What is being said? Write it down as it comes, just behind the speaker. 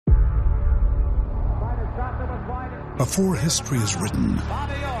Before history is written,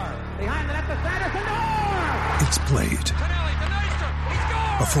 it's played.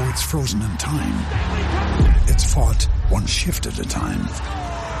 Before it's frozen in time, it's fought one shift at a time.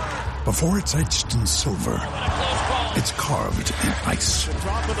 Before it's etched in silver, it's carved in ice.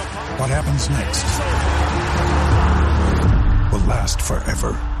 What happens next will last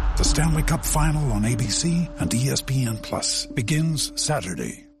forever. The Stanley Cup Final on ABC and ESPN Plus begins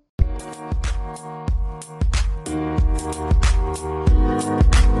Saturday.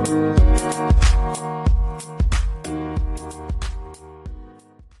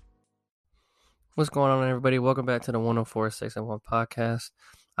 What's going on, everybody? Welcome back to the 104.6 and 1 podcast.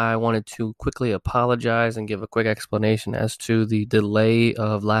 I wanted to quickly apologize and give a quick explanation as to the delay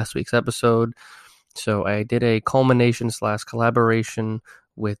of last week's episode. So I did a culmination/collaboration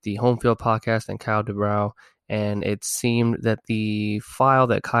with the Homefield podcast and Kyle DeBrow, and it seemed that the file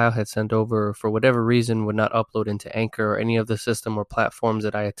that Kyle had sent over, for whatever reason, would not upload into Anchor or any of the system or platforms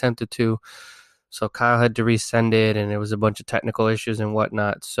that I attempted to. So Kyle had to resend it, and it was a bunch of technical issues and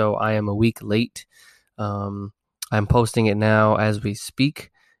whatnot. So I am a week late. I'm posting it now as we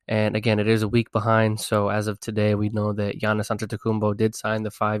speak. And again, it is a week behind. So as of today, we know that Giannis Antetokounmpo did sign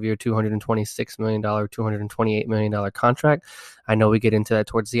the 5-year, $226 million, $228 million contract. I know we get into that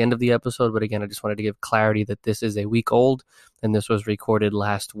towards the end of the episode, but again, I just wanted to give clarity that this is a week old, and this was recorded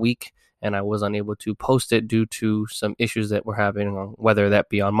last week, and I was unable to post it due to some issues that were happening, on whether that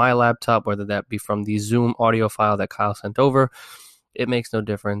be on my laptop, whether that be from the Zoom audio file that Kyle sent over. It makes no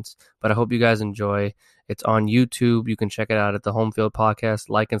difference, but I hope you guys enjoy. It's on YouTube. You can check it out at the Homefield podcast.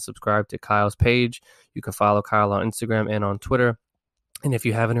 Like and subscribe to Kyle's page. You can follow Kyle on Instagram and on Twitter. And if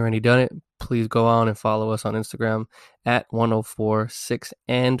you haven't already done it, please go on and follow us on Instagram at 104.6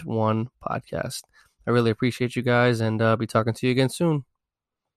 and 1 podcast. I really appreciate you guys, and I'll be talking to you again soon.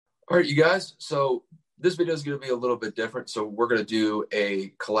 All right, you guys. So this video is going to be a little bit different. So we're going to do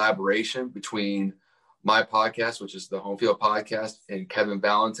a collaboration between my podcast, which is the Homefield podcast, and Kevin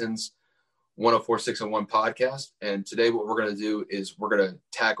Valentin's 104.6 and 1 podcast. And today what we're going to do is we're going to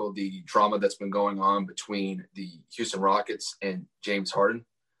tackle the drama that's been going on between the Houston Rockets and James Harden.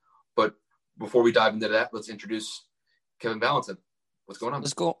 But before we dive into that, let's introduce Kevin Valentin. What's going on?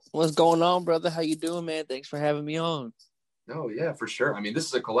 What's going on, brother? How you doing, man? Thanks for having me on. No, yeah, for sure. I mean, this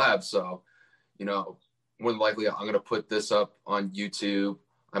is a collab, so, more than likely I'm going to put this up on YouTube.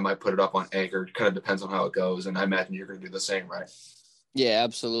 I might put it up on Anchor. It kind of depends on how it goes, and I imagine you're going to do the same, right? Yeah,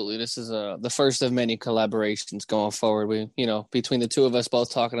 absolutely. This is the first of many collaborations going forward. We, between the two of us both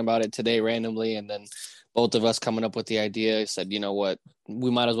talking about it today randomly, and then both of us coming up with the idea, said, you know what,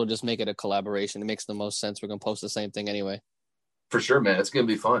 we might as well just make it a collaboration. It makes the most sense. We're going to post the same thing anyway. For sure, man. It's going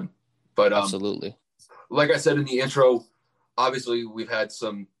to be fun. But absolutely. Like I said in the intro, obviously we've had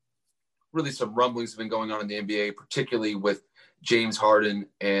some rumblings have been going on in the NBA, particularly with James Harden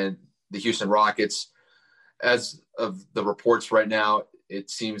and the Houston Rockets. As of the reports right now, it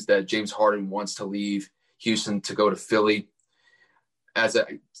seems that James Harden wants to leave Houston to go to Philly. As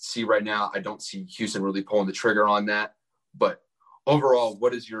I see right now, I don't see Houston really pulling the trigger on that. But overall,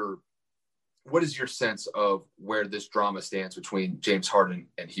 what is your sense of where this drama stands between James Harden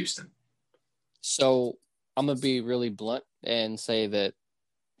and Houston? So I'm going to be really blunt and say that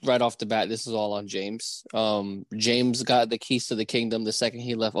right off the bat, this is all on James. James got the keys to the kingdom the second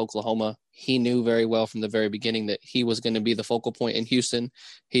he left Oklahoma. He knew very well from the very beginning that he was going to be the focal point in Houston.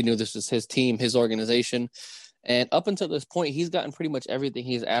 He knew this was his team, his organization. And up until this point, he's gotten pretty much everything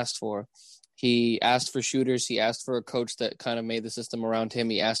he's asked for. He asked for shooters. He asked for a coach that kind of made the system around him.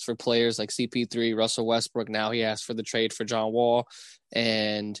 He asked for players like CP3, Russell Westbrook. Now he asked for the trade for John Wall.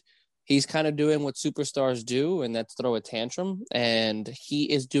 And he's kind of doing what superstars do, and that's throw a tantrum. And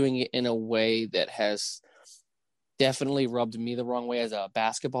he is doing it in a way that has definitely rubbed me the wrong way as a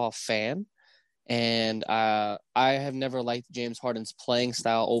basketball fan. And I have never liked James Harden's playing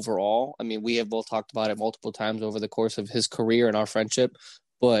style overall. I mean, we have both talked about it multiple times over the course of his career and our friendship.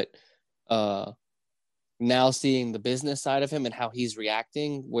 But now seeing the business side of him and how he's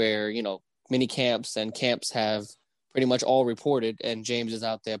reacting, where, mini camps and camps have pretty much all reported, and James is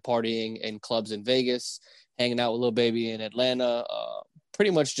out there partying in clubs in Vegas, hanging out with Lil Baby in Atlanta,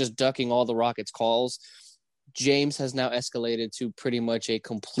 pretty much just ducking all the Rockets' calls. James has now escalated to pretty much a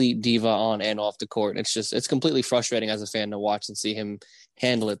complete diva on and off the court. It's completely frustrating as a fan to watch and see him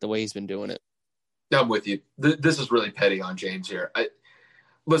handle it the way he's been doing it. I'm with you. This is really petty on James here.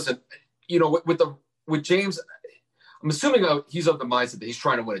 Listen, with James, I'm assuming he's of the mindset that he's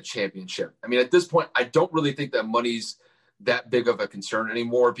trying to win a championship. I mean, at this point, I don't really think that money's that big of a concern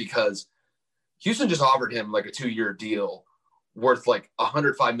anymore, because Houston just offered him like a 2-year deal worth like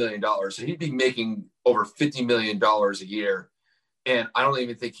 $105 million. So he'd be making over $50 million a year. And I don't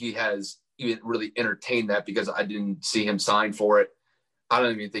even think he has even really entertained that because I didn't see him sign for it. I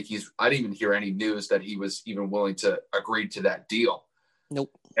didn't even hear any news that he was even willing to agree to that deal.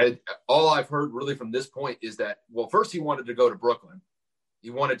 Nope. And all I've heard really from this point is that, well, first he wanted to go to Brooklyn. He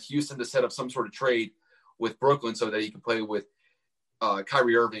wanted Houston to set up some sort of trade with Brooklyn so that he could play with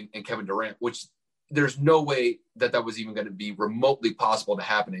Kyrie Irving and Kevin Durant, which there's no way that was even going to be remotely possible to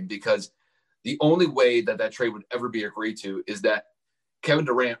happening, because the only way that trade would ever be agreed to is that Kevin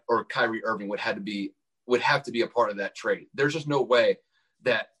Durant or Kyrie Irving would have to be a part of that trade. There's just no way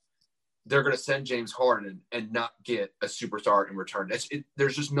that they're going to send James Harden and not get a superstar in return.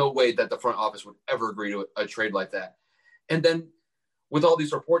 There's just no way that the front office would ever agree to a trade like that. And then with all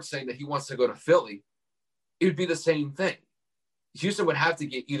these reports saying that he wants to go to Philly, it would be the same thing. Houston would have to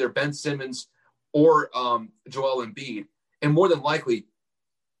get either Ben Simmons or Joel Embiid. And more than likely,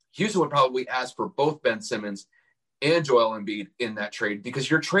 Houston would probably ask for both Ben Simmons and Joel Embiid in that trade, because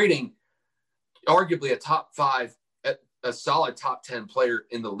you're trading arguably a top 5, a solid top 10 player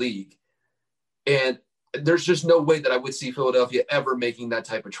in the league. And there's just no way that I would see Philadelphia ever making that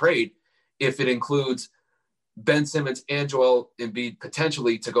type of trade if it includes Ben Simmons and Joel Embiid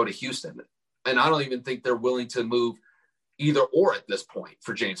potentially to go to Houston. And I don't even think they're willing to move either or at this point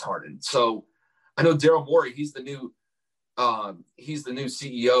for James Harden. So I know Daryl Morey, he's the new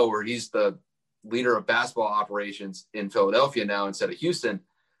CEO, or he's the leader of basketball operations in Philadelphia now instead of Houston.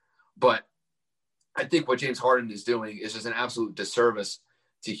 But I think what James Harden is doing is just an absolute disservice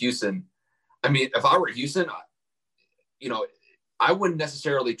to Houston. I mean, if I were Houston, I wouldn't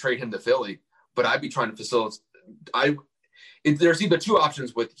necessarily trade him to Philly, but I'd be trying to facilitate. There's either two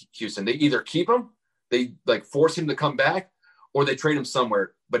options with Houston. They either keep him, they like force him to come back, or they trade him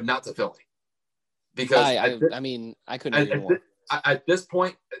somewhere, but not to Philly. Because I couldn't agree more. At this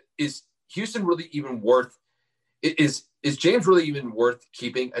point, is Houston really even worth? Is James really even worth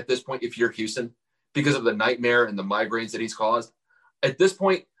keeping at this point if you're Houston, because of the nightmare and the migraines that he's caused? At this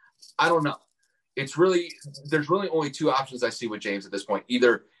point, I don't know. There's really only two options I see with James at this point.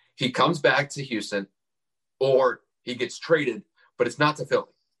 Either he comes back to Houston, or he gets traded, but it's not to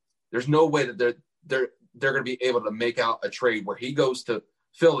Philly. There's no way that they're going to be able to make out a trade where he goes to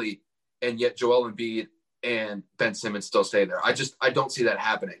Philly and yet Joel Embiid and Ben Simmons still stay there. I don't see that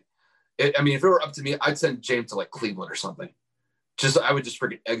happening. If it were up to me, I'd send James to like Cleveland or something. I would just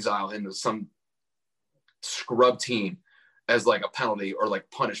freaking exile him to some scrub team as like a penalty or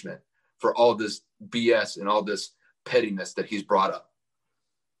like punishment for all this BS and all this pettiness that he's brought up.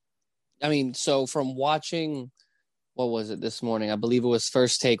 I mean, so from watching, what was it this morning? I believe it was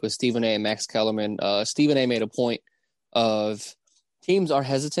First Take with Stephen A. and Max Kellerman. Stephen A. made a point of teams are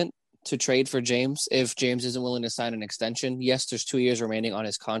hesitant to trade for James if James isn't willing to sign an extension. Yes, there's 2 years remaining on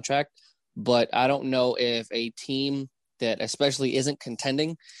his contract, but I don't know if a team that especially isn't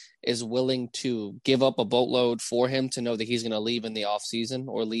contending is willing to give up a boatload for him to know that he's going to leave in the offseason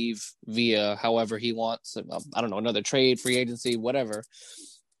or leave via however he wants. I don't know, another trade, free agency, whatever.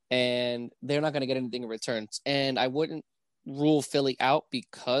 And they're not going to get anything in return. And I wouldn't rule Philly out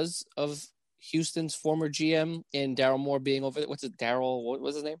because of Houston's former GM and Daryl Morey being over there. What's it? What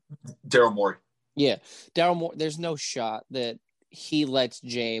was his name? Daryl Morey. Yeah. Daryl Morey. There's no shot that he lets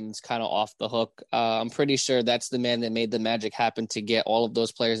James kind of off the hook. I'm pretty sure that's the man that made the magic happen to get all of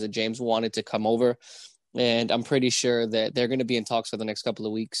those players that James wanted to come over. And I'm pretty sure that they're going to be in talks for the next couple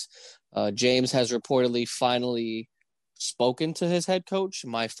of weeks. James has reportedly finally spoken to his head coach,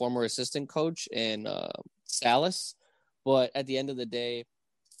 my former assistant coach, and Salas. But at the end of the day,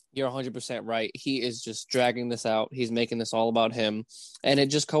 you're 100% right. He is just dragging this out. He's making this all about him. And it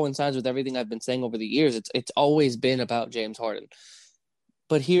just coincides with everything I've been saying over the years. It's always been about James Harden.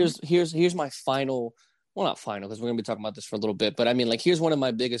 But here's my final, well, not final, because we're going to be talking about this for a little bit. But I mean, like, here's one of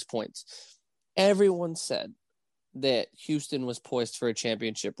my biggest points. Everyone said that Houston was poised for a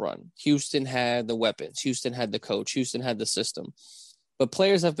championship run. Houston had the weapons. Houston had the coach. Houston had the system. But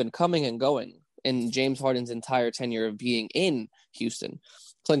players have been coming and going in James Harden's entire tenure of being in Houston.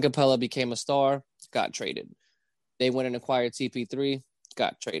 Clint Capella became a star, got traded. They went and acquired CP3,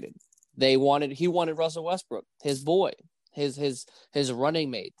 got traded. He wanted Russell Westbrook, his boy, his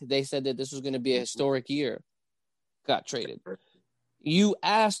running mate. They said that this was going to be a historic year, got traded. You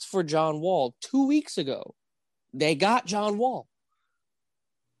asked for John Wall 2 weeks ago. They got John Wall.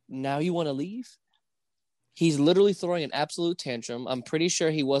 Now you want to leave? He's literally throwing an absolute tantrum. I'm pretty sure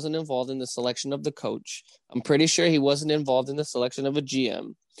he wasn't involved in the selection of the coach. I'm pretty sure he wasn't involved in the selection of a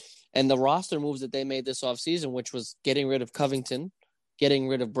GM. And the roster moves that they made this offseason, which was getting rid of Covington, getting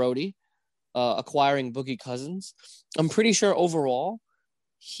rid of Brody, acquiring Boogie Cousins. I'm pretty sure overall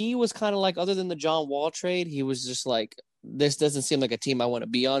he was kind of like, other than the John Wall trade, he was just like, this doesn't seem like a team I want to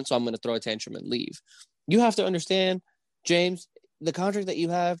be on, so I'm going to throw a tantrum and leave. You have to understand, James, the contract that you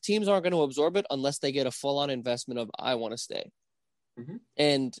have, teams aren't going to absorb it unless they get a full-on investment of, I want to stay. Mm-hmm.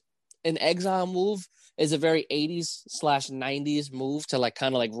 And an exile move is a very 80s/90s move to like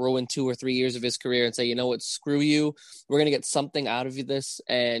kind of like ruin 2 or 3 years of his career and say, you know what, screw you. We're going to get something out of this,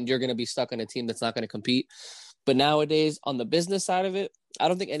 and you're going to be stuck on a team that's not going to compete. But nowadays, on the business side of it, I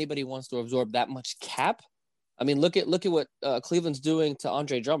don't think anybody wants to absorb that much cap. I mean, look at what Cleveland's doing to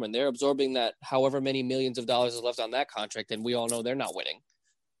Andre Drummond. They're absorbing that however many millions of dollars is left on that contract, and we all know they're not winning.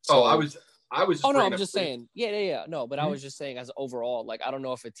 So, I was. Oh no, I'm just saying. Yeah. No, but I was just saying as overall, like, I don't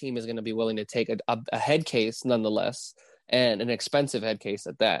know if a team is going to be willing to take a head case nonetheless, and an expensive head case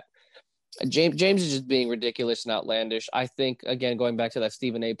at that. James is just being ridiculous and outlandish. I think, again, going back to that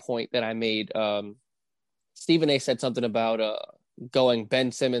Stephen A. point that I made, Stephen A. said something about going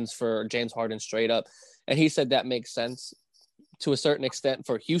Ben Simmons for James Harden straight up. And he said that makes sense to a certain extent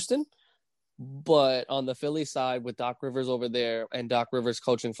for Houston. But on the Philly side, with Doc Rivers over there and Doc Rivers'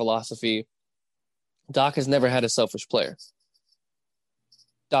 coaching philosophy, Doc has never had a selfish player.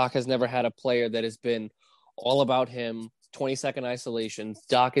 Doc has never had a player that has been all about him, 20-second isolation.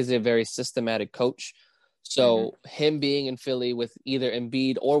 Doc is a very systematic coach. So him being in Philly with either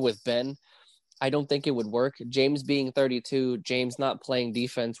Embiid or with Ben, I don't think it would work. James being 32, James not playing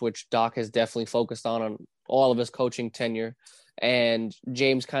defense, which Doc has definitely focused on all of his coaching tenure, and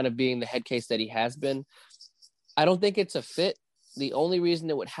James kind of being the head case that he has been. I don't think it's a fit. The only reason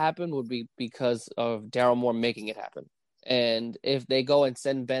it would happen would be because of Daryl Morey making it happen. And if they go and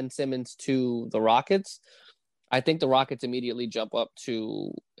send Ben Simmons to the Rockets, I think the Rockets immediately jump up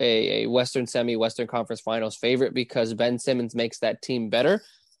to a Western Conference Finals favorite, because Ben Simmons makes that team better,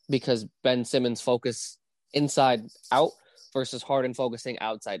 because Ben Simmons focus inside out versus Harden focusing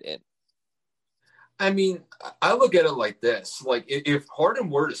outside in. I mean, I look at it like this. Like, if Harden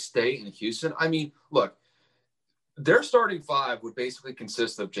were to stay in Houston, I mean, look, their starting five would basically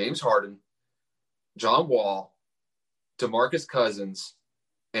consist of James Harden, John Wall, DeMarcus Cousins,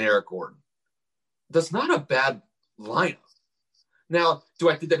 and Eric Gordon. That's not a bad lineup. Now, do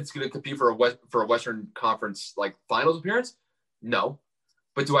I think that it's going to compete for a Western Conference like Finals appearance? No.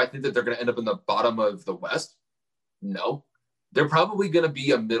 But do I think that they're going to end up in the bottom of the West? No. They're probably going to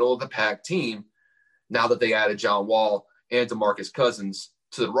be a middle-of-the-pack team now that they added John Wall and DeMarcus Cousins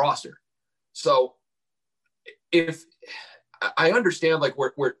to the roster. So if I understand like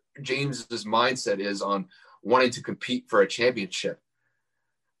where James's mindset is on wanting to compete for a championship,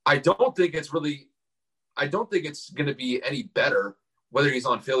 I don't think it's going to be any better whether he's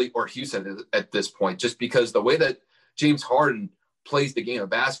on Philly or Houston at this point, just because the way that James Harden plays the game of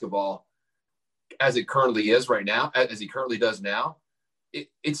basketball as it currently is right now, as he currently does now,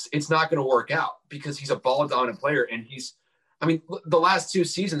 it's not going to work out, because he's a ball dominant player. And the last 2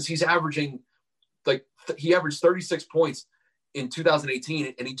 seasons, he's averaging he averaged 36 points in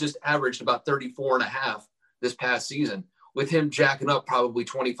 2018, and he just averaged about 34 and a half this past season, with him jacking up probably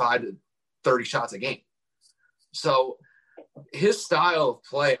 25 to 30 shots a game. So his style of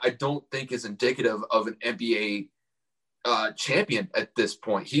play, I don't think is indicative of an NBA champion at this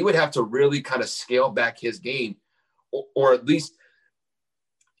point. He would have to really kind of scale back his game, or at least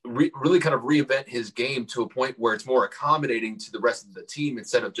really kind of reinvent his game to a point where it's more accommodating to the rest of the team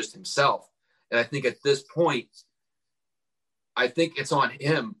instead of just himself. And I think at this point, I think it's on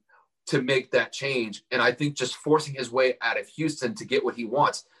him to make that change. And I think just forcing his way out of Houston to get what he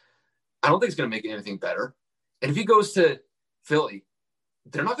wants, I don't think it's going to make anything better. And if he goes to Philly,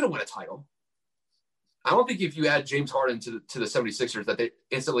 they're not going to win a title. I don't think if you add James Harden to the 76ers that they're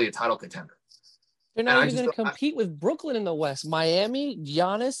instantly a title contender. They're not even going to compete with Brooklyn in the West. Miami,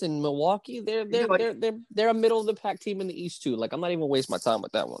 Giannis, and Milwaukee, they're a middle of the pack team in the East too. Like, I'm not even wasting my time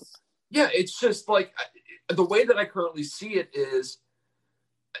with that one. Yeah, it's just like the way that I currently see it is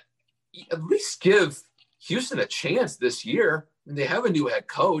at least give Houston a chance this year. They have a new head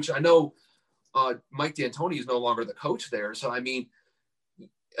coach. I know Mike D'Antoni is no longer the coach there. So, I mean,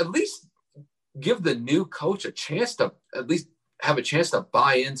 at least give the new coach a chance to at least have a chance to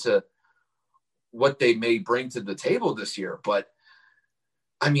buy into what they may bring to the table this year. But,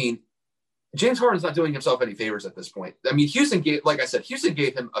 I mean, James Harden's not doing himself any favors at this point. I mean, Houston gave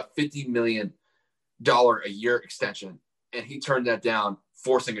him a $50 million a year extension, and he turned that down,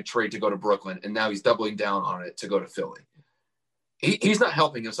 forcing a trade to go to Brooklyn, and now he's doubling down on it to go to Philly. He's not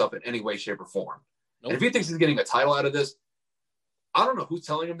helping himself in any way, shape, or form. Nope. And if he thinks he's getting a title out of this, I don't know who's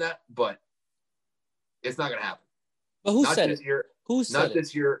telling him that, but it's not going to happen. But who said it? Not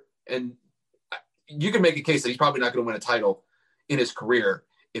this year, and you can make a case that he's probably not going to win a title in his career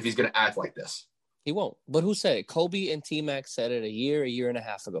if he's going to act like this. He won't. But who said it? Kobe and T-Mac said it a year and a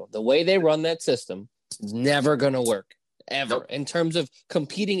half ago. The way they run that system is never going to work, ever. Nope. In terms of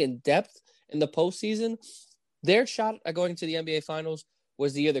competing in depth in the postseason, their shot at going to the NBA Finals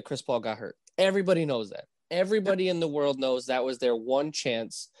was the year that Chris Paul got hurt. Everybody knows that. Everybody in the world knows that was their one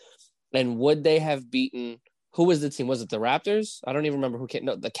chance. And would they have beaten – who was the team? Was it the Raptors? I don't even remember who came –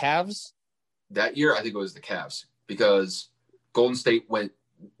 no, the Cavs? That year, I think it was the Cavs because Golden State went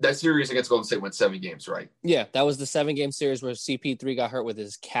 – that series against Golden State went 7 games, right? Yeah, that was the 7-game series where CP3 got hurt with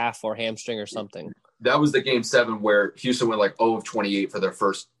his calf or hamstring or something. That was the game 7 where Houston went like 0 of 28 for their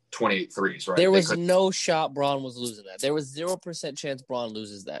first 28 threes, right? There was no shot Braun was losing that. There was 0% chance Braun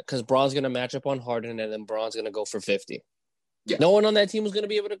loses that because Braun's going to match up on Harden and then Braun's going to go for 50. Yeah. No one on that team was going to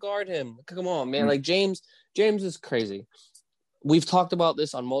be able to guard him. Come on, man. Like James is crazy. We've talked about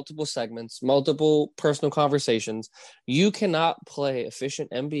this on multiple segments, multiple personal conversations. You cannot play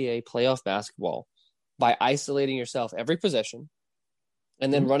efficient NBA playoff basketball by isolating yourself every possession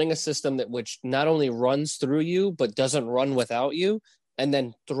and then running a system that which not only runs through you but doesn't run without you, and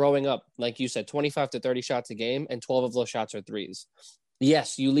then throwing up, like you said, 25 to 30 shots a game, and 12 of those shots are threes.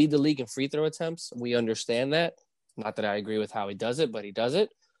 Yes, you lead the league in free throw attempts. We understand that. Not that I agree with how he does it, but he does it.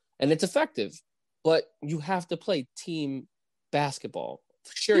 And it's effective. But you have to play team basketball.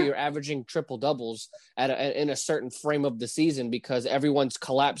 Sure, you're averaging triple doubles in a certain frame of the season because everyone's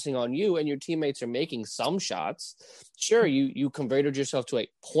collapsing on you and your teammates are making some shots. Sure, you converted yourself to a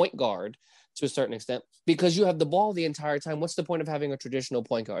point guard to a certain extent because you have the ball the entire time. What's the point of having a traditional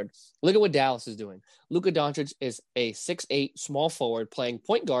point guard? Look at what Dallas is doing. Luka Doncic is a 6'8" small forward playing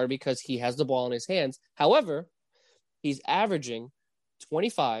point guard because he has the ball in his hands. However, he's averaging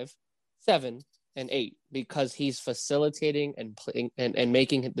 25, 7, and 8 because he's facilitating and playing and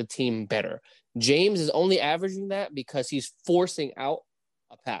making the team better. James is only averaging that because he's forcing out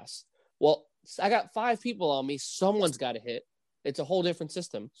a pass. Well, I got 5 people on me. Someone's got to hit. It's a whole different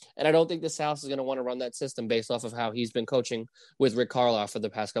system. And I don't think the South is going to want to run that system based off of how he's been coaching with Rick Carlisle for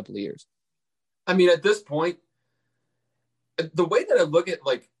the past couple of years. I mean, at this point, the way that I look at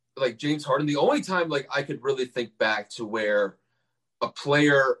like James Harden, the only time like I could really think back to where a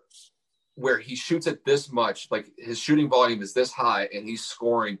player where he shoots at this much, like his shooting volume is this high and he's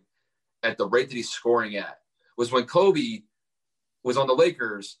scoring at the rate that he's scoring at, was when Kobe was on the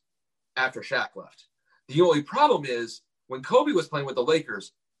Lakers after Shaq left. The only problem is when Kobe was playing with the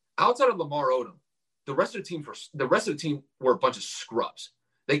Lakers, outside of Lamar Odom, the rest of the team were a bunch of scrubs.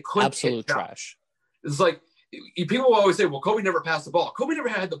 They couldn't absolute trash. It's like people will always say, "Well, Kobe never passed the ball." Kobe never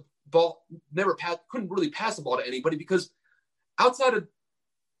had the ball, couldn't really pass the ball to anybody because outside of,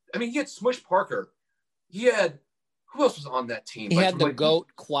 I mean, he had Smush Parker. He had who else was on that team? He had the GOAT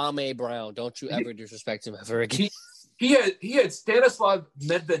Kwame Brown. Don't you ever disrespect him ever again. He had Stanislav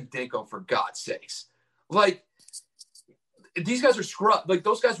Medvedenko, for God's sakes. Like, these guys are scrubs. Like,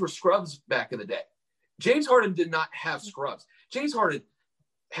 those guys were scrubs back in the day. James Harden did not have scrubs. James Harden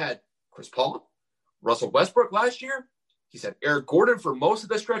had Chris Paul, Russell Westbrook last year. He's had Eric Gordon for most of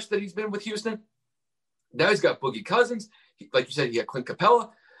the stretch that he's been with Houston. Now he's got Boogie Cousins. Like you said, he had Clint Capella.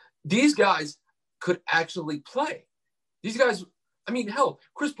 These guys could actually play. These guys, I mean, hell,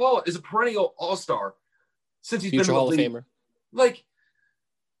 Chris Paul is a perennial all-star since he's been in the Hall of league. Famer. Like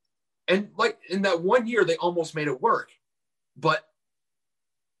in that 1 year, they almost made it work. But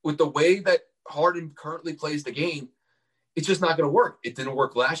with the way that Harden currently plays the game, it's just not going to work. It didn't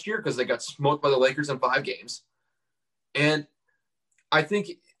work last year because they got smoked by the Lakers in 5 games. And I think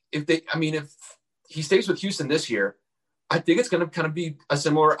if he stays with Houston this year, I think it's going to kind of be a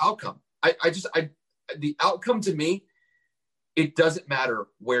similar outcome. The outcome to me, it doesn't matter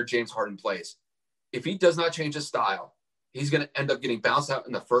where James Harden plays. If he does not change his style, he's going to end up getting bounced out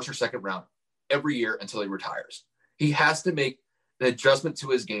in the first or second round every year until he retires. He has to make an adjustment to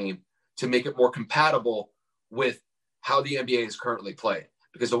his game to make it more compatible with how the NBA is currently played.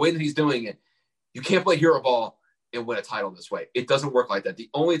 Because the way that he's doing it, you can't play hero ball and win a title this way. It doesn't work like that. The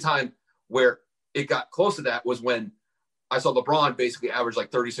only time where it got close to that was when I saw LeBron basically average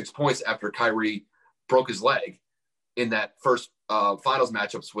like 36 points after Kyrie broke his leg in that first finals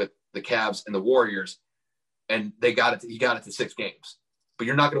matchups with the Cavs and the Warriors. And he got it to 6 games. But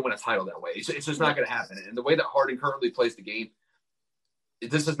you're not going to win a title that way. It's just not going to happen. And the way that Harden currently plays the game,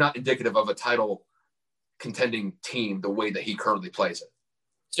 this is not indicative of a title contending team the way that he currently plays it.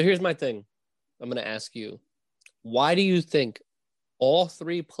 So here's my thing. I'm going to ask you, why do you think all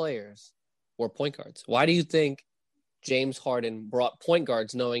 3 players were point guards? Why do you think James Harden brought point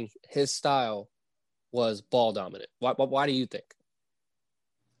guards knowing his style was ball dominant? Why do you think?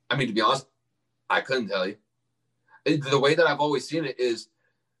 I mean, to be honest, I couldn't tell you. The way that I've always seen it is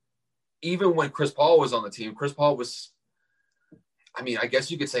even when Chris Paul was on the team, Chris Paul was, I mean, I guess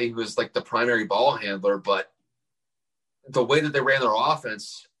you could say he was like the primary ball handler, but the way that they ran their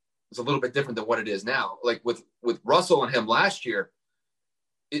offense is a little bit different than what it is now. Like with Russell and him last year,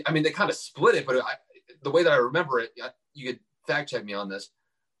 they kind of split it, but the way that I remember it, you could fact check me on this.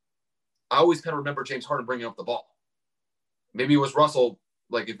 I always kind of remember James Harden bringing up the ball. Maybe it was Russell,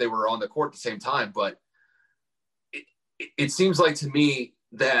 like if they were on the court at the same time, but it seems like to me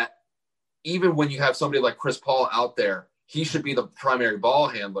that even when you have somebody like Chris Paul out there, he should be the primary ball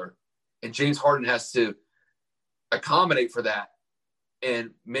handler, and James Harden has to accommodate for that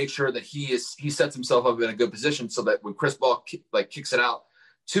and make sure that he sets himself up in a good position so that when Chris Paul kicks it out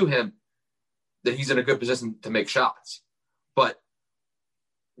to him, that he's in a good position to make shots. But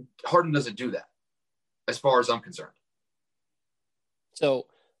Harden doesn't do that, as far as I'm concerned. So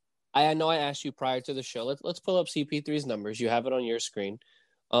I know I asked you prior to the show. Let's pull up CP3's numbers. You have it on your screen.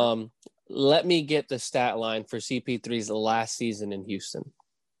 Let me get the stat line for CP3's last season in Houston.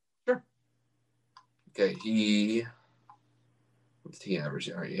 Sure. Okay, what did he average?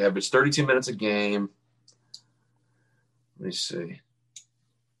 All right, he averaged 32 minutes a game. Let me see.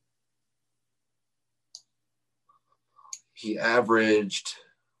 He averaged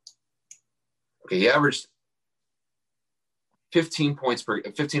 15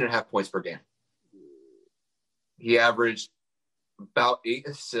 and a half points per game. He averaged about 8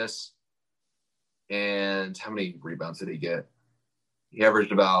 assists. And how many rebounds did he get? He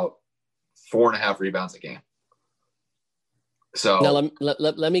averaged about 4.5 rebounds a game. So now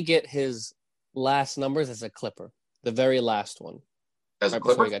let me get his last numbers as a Clipper, the very last one. As a right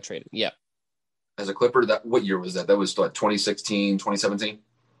Clipper? before he got traded. Yeah. As a Clipper, what year was that? That was what, 2016, 2017?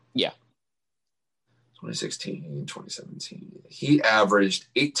 Yeah. 2016, 2017. He averaged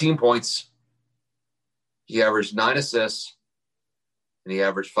 18 points. He averaged 9 assists. And he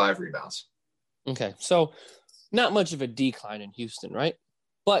averaged 5 rebounds. Okay. So not much of a decline in Houston, right?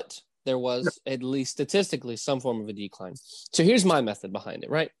 But there was, at least statistically, some form of a decline. So here's my method behind it,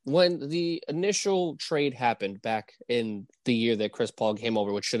 right? When the initial trade happened back in the year that Chris Paul came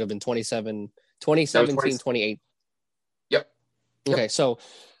over, which should have been 2017, 28. Yep. Okay, so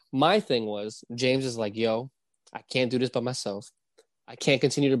my thing was, James is like, yo, I can't do this by myself. I can't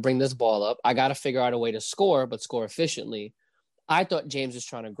continue to bring this ball up. I got to figure out a way to score, but score efficiently. I thought James was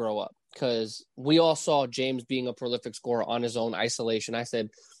trying to grow up because we all saw James being a prolific scorer on his own isolation. I said,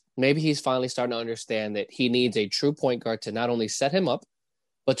 maybe he's finally starting to understand that he needs a true point guard to not only set him up,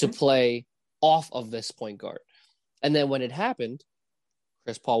 but to play off of this point guard. And then when it happened,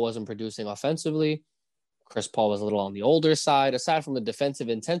 Chris Paul wasn't producing offensively. Chris Paul was a little on the older side. Aside from the defensive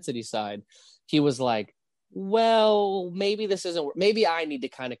intensity side, he was like, well, maybe this isn't, maybe I need to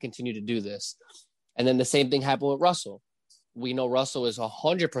kind of continue to do this. And then the same thing happened with Russell. We know Russell is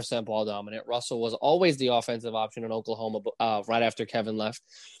 100% ball dominant. Russell was always the offensive option in Oklahoma right after Kevin left.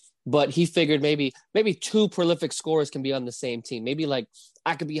 But he figured maybe 2 prolific scorers can be on the same team. Maybe like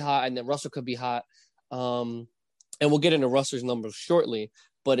I could be hot and then Russell could be hot. And we'll get into Russell's numbers shortly.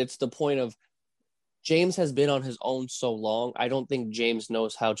 But it's the point of James has been on his own so long. I don't think James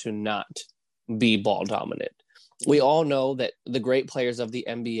knows how to not be ball dominant. We all know that the great players of the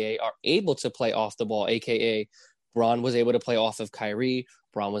NBA are able to play off the ball, a.k.a. Bron was able to play off of Kyrie.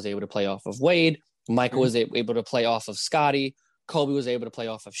 Bron was able to play off of Wade. Michael was able to play off of Scottie. Kobe was able to play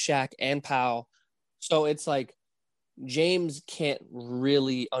off of Shaq and Powell. So it's like James can't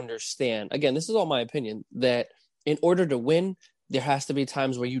really understand. Again, this is all my opinion, that in order to win, there has to be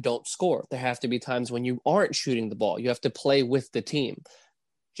times where you don't score. There have to be times when you aren't shooting the ball. You have to play with the team.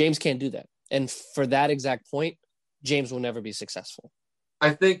 James can't do that. And for that exact point, James will never be successful.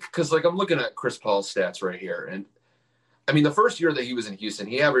 I think because I'm looking at Chris Paul's stats right here. And I mean, the first year that he was in Houston,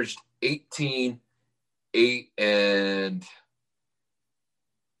 he averaged 18, 8, and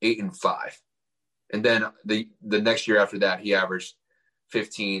 5. And then the next year after that, he averaged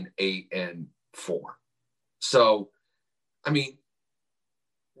 15, 8, and 4. So, I mean,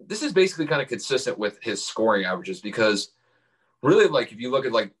 this is basically kind of consistent with his scoring averages because really, if you look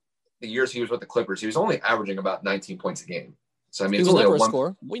at the years he was with the Clippers, he was only averaging about 19 points a game. So, I mean, he was never a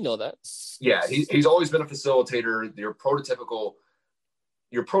scorer. We know that. Yeah, he's always been a facilitator, your prototypical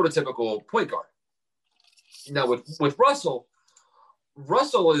point guard. Now with Russell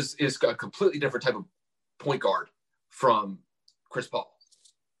is a completely different type of point guard from Chris Paul.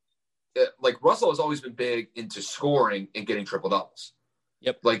 Russell has always been big into scoring and getting triple doubles.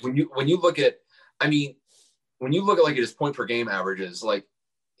 Yep. When you look at his point per game averages,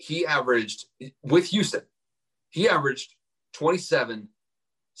 he averaged with Houston, he averaged 27,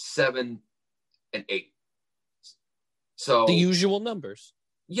 7, and 8. So the usual numbers.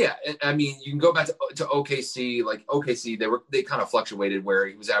 Yeah, I mean, you can go back to OKC. Like OKC, they kind of fluctuated where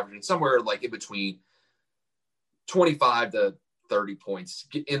he was averaging somewhere like in between 25 to 30 points,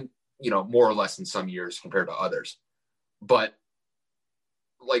 in more or less in some years compared to others. But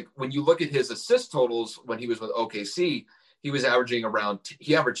like when you look at his assist totals when he was with OKC,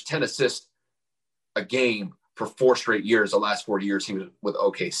 he averaged 10 assists a game for 4 straight years. The last 4 years he was with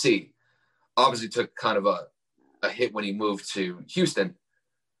OKC. Obviously took kind of a hit when he moved to Houston.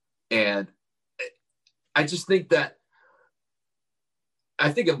 And I just think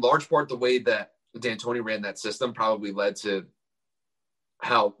in large part the way that D'Antoni ran that system probably led to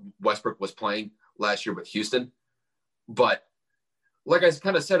how Westbrook was playing last year with Houston. But like I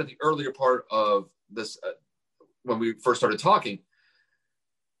kind of said at the earlier part of this, when we first started talking,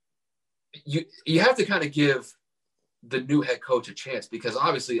 you have to kind of give the new head coach a chance, because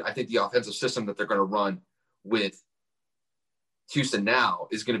obviously I think the offensive system that they're going to run with Houston now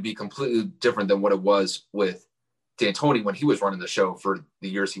is going to be completely different than what it was with D'Antoni when he was running the show for the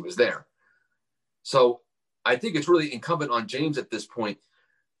years he was there. So I think it's really incumbent on James at this point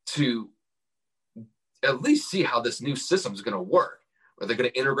to at least see how this new system is going to work. Are they going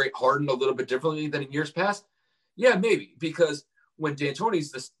to integrate Harden a little bit differently than in years past? Yeah, maybe, because when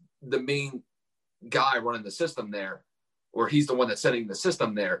D'Antoni's the main guy running the system there, or he's the one that's setting the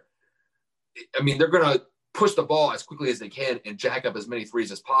system there, I mean, they're going to push the ball as quickly as they can and jack up as many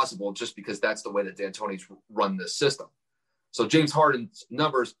threes as possible, just because that's the way that D'Antoni's run this system. So James Harden's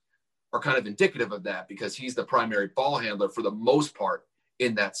numbers are kind of indicative of that, because he's the primary ball handler for the most part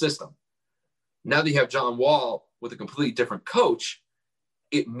in that system. Now that you have John Wall with a completely different coach,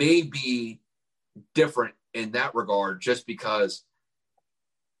 it may be different in that regard, just because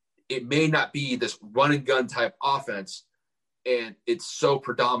it may not be this run and gun type offense, and it's so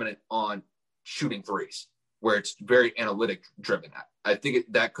predominant on shooting threes, where it's very analytic driven. I think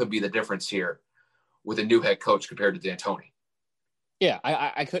that could be the difference here with a new head coach compared to D'Antoni. Yeah,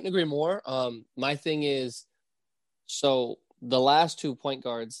 I couldn't agree more. My thing is, so the last 2 point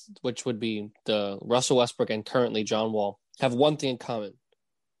guards, which would be the Russell Westbrook and currently John Wall, have one thing in common.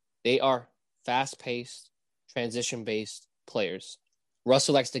 They are fast-paced, transition-based players.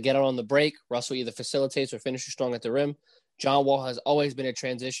 Russell likes to get out on the break. Russell either facilitates or finishes strong at the rim. John Wall has always been a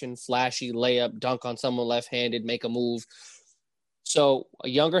transition, flashy, layup, dunk on someone left-handed, make a move. So a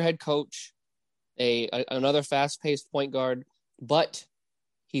younger head coach, another fast-paced point guard, but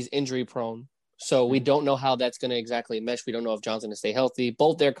he's injury-prone. So we don't know how that's going to exactly mesh. We don't know if John's going to stay healthy.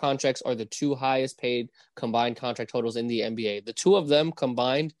 Both their contracts are the 2 highest paid combined contract totals in the NBA. The 2 of them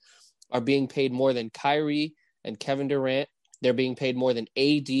combined are being paid more than Kyrie and Kevin Durant. They're being paid more than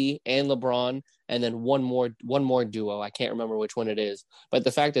AD and LeBron, and then one more duo. I can't remember which one it is. But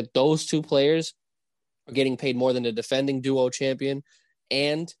the fact that those 2 players are getting paid more than the defending duo champion,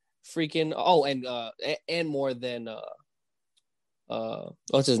 and and more than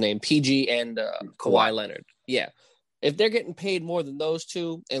what's his name? PG and Kawhi Leonard. Yeah. If they're getting paid more than those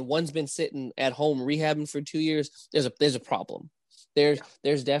 2, and one's been sitting at home rehabbing for 2 years, there's a problem.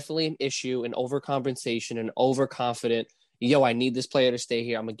 There's definitely an issue, an overcompensation, an overconfident. I need this player to stay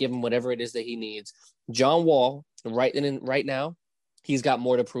here. I'm gonna give him whatever it is that he needs. John Wall, right now, he's got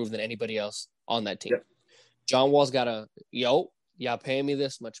more to prove than anybody else on that team. Yep. John Wall's got y'all paying me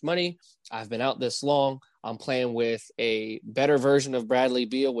this much money. I've been out this long. I'm playing with a better version of Bradley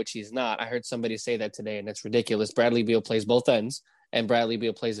Beal, which he's not. I heard somebody say that today, and it's ridiculous. Bradley Beal plays both ends, and Bradley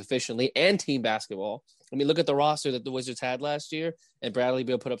Beal plays efficiently and team basketball. I mean, look at the roster that the Wizards had last year, and Bradley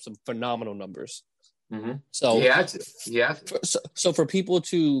Beal put up some phenomenal numbers. Mm-hmm. So yeah. So for people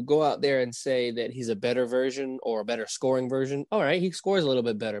to go out there and say that he's a better version or a better scoring version, all right, he scores a little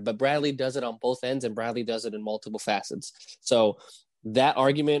bit better, but Bradley does it on both ends, and Bradley does it in multiple facets. So that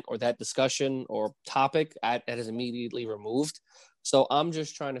argument or that discussion or topic that is immediately removed. So I'm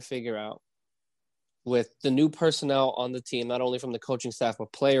just trying to figure out, with the new personnel on the team, not only from the coaching staff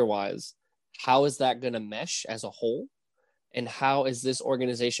but player-wise, how is that going to mesh as a whole, and how is this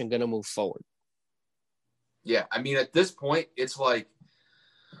organization going to move forward? Yeah, I mean, at this point, it's like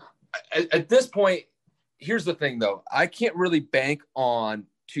 – at this point, here's the thing, though. I can't really bank on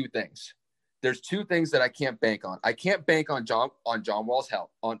 2 things. There's 2 things that I can't bank on. I can't bank on John Wall's health,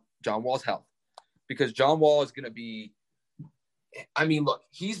 because John Wall is going to be – I mean, look,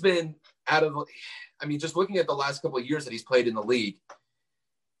 he's been out of – I mean, just looking at the last couple of years that he's played in the league,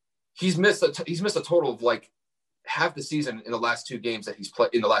 he's missed a total of like half the season in the last 2 games that he's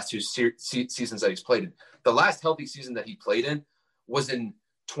played in the last 2 seasons that he's played in. The last healthy season that he played in was in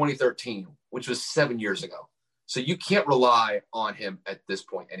 2013, which was 7 years ago. So you can't rely on him at this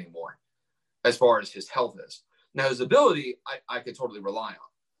point anymore. as far as his health is. Now, his ability, I could totally rely on,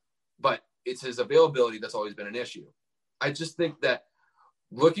 but it's his availability that's always been an issue. I just think that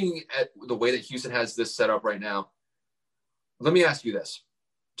looking at the way that Houston has this set up right now, let me ask you this,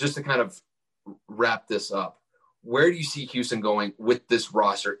 just to kind of wrap this up. Where do you see Houston going with this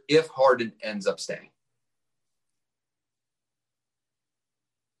roster if Harden ends up staying?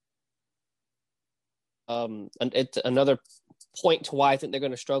 And it's another point to why I think they're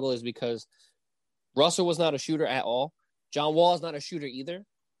going to struggle is because Russell was not a shooter at all. John Wall is not a shooter either.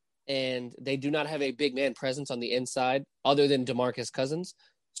 And they do not have a big man presence on the inside other than DeMarcus Cousins.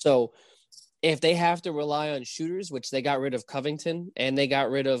 So if they have to rely on shooters, which they got rid of Covington and they got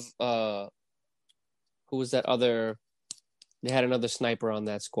rid of who was that other? They had another sniper on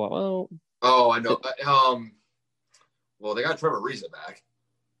that squad. Oh, I know. Well, they got Trevor Ariza back.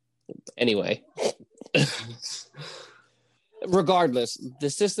 Anyway. Regardless, the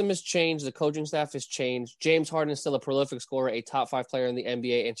system has changed. The coaching staff has changed. James Harden is still a prolific scorer, a top 5 player in the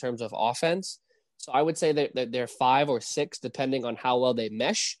NBA in terms of offense. So I would say that they're 5 or 6, depending on how well they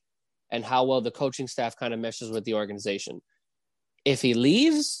mesh and how well the coaching staff kind of meshes with the organization. If he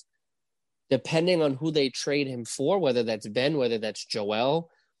leaves, depending on who they trade him for, whether that's Ben, whether that's Joel,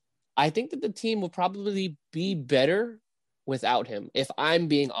 I think that the team will probably be better without him, if I'm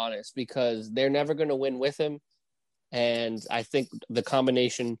being honest, because they're never going to win with him. And I think the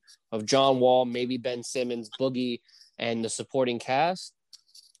combination of John Wall, maybe Ben Simmons, Boogie, and the supporting cast,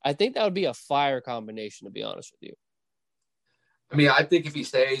 I think that would be a fire combination, to be honest with you. I mean, I think if he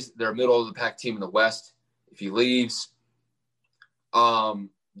stays, they're a middle-of-the-pack team in the West. If he leaves,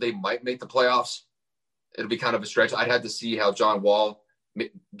 they might make the playoffs. It'll be kind of a stretch. I'd have to see how John Wall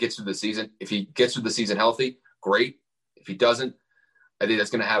gets through the season. If he gets through the season healthy, great. If he doesn't, I think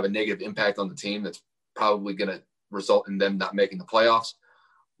that's going to have a negative impact on the team. That's probably going to result in them not making the playoffs.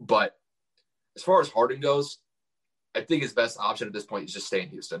 But as far as Harden goes, I think his best option at this point is just stay in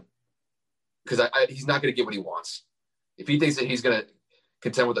Houston, because he's not going to get what he wants. If he thinks that he's going to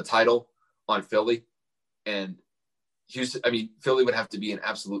contend with a title on Philly, and Houston, I mean, Philly would have to be an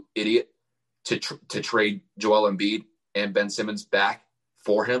absolute idiot to trade Joel Embiid and Ben Simmons back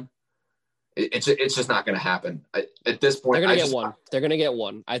for him. It's just not going to happen at this point. They're going to get one. They're going to get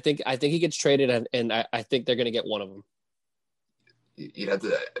one. I think he gets traded, and I think they're going to get one of them. You'd have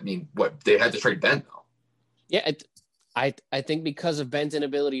to. I mean, what they had to trade Ben though. Yeah, I think because of Ben's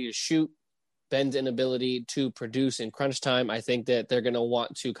inability to shoot, Ben's inability to produce in crunch time, I think that they're going to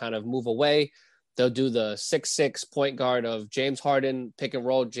want to kind of move away. They'll do the 6'6" point guard of James Harden, pick and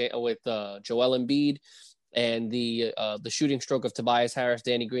roll with Joel Embiid, and the shooting stroke of Tobias Harris,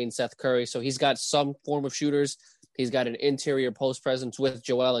 Danny Green, Seth Curry. So he's got some form of shooters. He's got an interior post presence with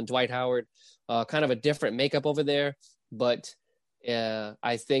Joel and Dwight Howard, kind of a different makeup over there. But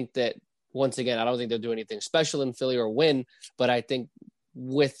I think that, once again, I don't think they'll do anything special in Philly or win. But I think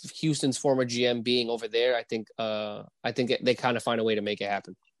with Houston's former GM being over there, I think they kind of find a way to make it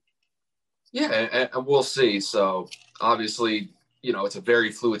happen. Yeah, and we'll see. So obviously, it's a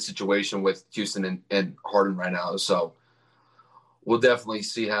very fluid situation with Houston and Harden right now. So we'll definitely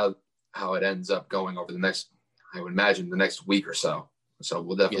see how it ends up going over the next, I would imagine, the next week or so. So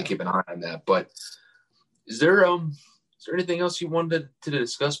we'll definitely keep an eye on that. But is there anything else you wanted to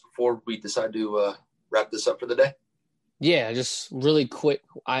discuss before we decide to wrap this up for the day? Yeah, just really quick.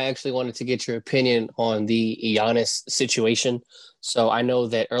 I actually wanted to get your opinion on the Giannis situation. So I know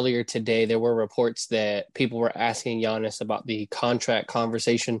that earlier today there were reports that people were asking Giannis about the contract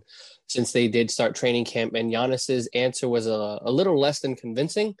conversation since they did start training camp. And Giannis's answer was a little less than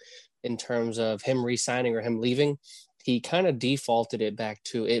convincing in terms of him re-signing or him leaving. He kind of defaulted it back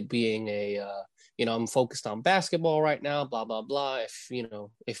to it being I'm focused on basketball right now, blah, blah, blah.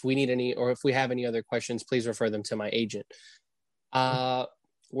 If we need any, or if we have any other questions, please refer them to my agent.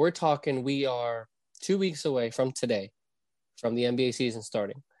 We are 2 weeks away from today, from the NBA season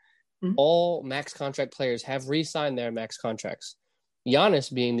starting. Mm-hmm. All max contract players have re-signed their max contracts.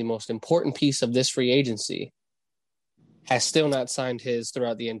 Giannis, being the most important piece of this free agency, has still not signed his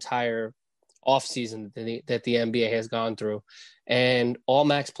throughout the entire offseason that the NBA has gone through. And all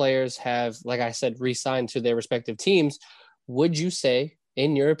max players have, like I said, re-signed to their respective teams. Would you say,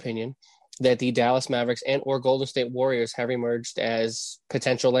 in your opinion, that the Dallas Mavericks and or Golden State Warriors have emerged as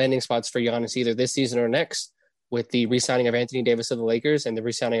potential landing spots for Giannis either this season or next, with the re-signing of Anthony Davis to the Lakers and the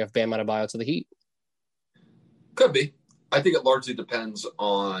re-signing of Bam Adebayo to the Heat? Could be. I think it largely depends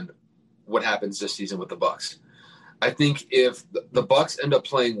on what happens this season with the Bucks. I think if the Bucks end up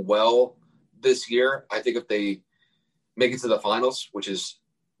playing well this year, I think if they make it to the finals, which is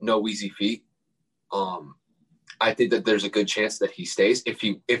no easy feat, I I think that there's a good chance that he stays.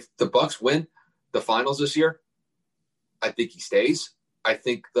 If the Bucks win the finals this year, I think he stays. I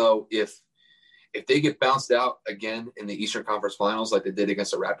think, though, if they get bounced out again in the Eastern Conference Finals like they did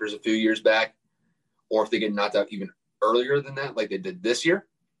against the Raptors a few years back, or if they get knocked out even earlier than that like they did this year,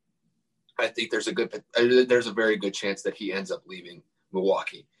 I think there's a very good chance that he ends up leaving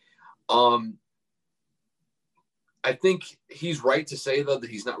Milwaukee. I think he's right to say, though, that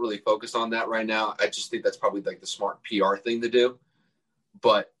he's not really focused on that right now. I just think that's probably like the smart PR thing to do.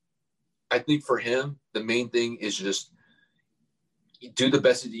 But I think for him, the main thing is just do the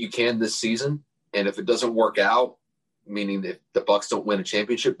best that you can this season. And if it doesn't work out, meaning that the Bucks don't win a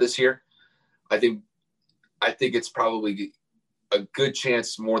championship this year, I think it's probably a good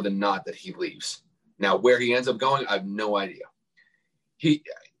chance more than not that he leaves. Now, where he ends up going, I have no idea.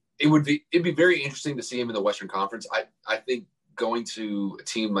 It'd be very interesting to see him in the Western Conference. I think going to a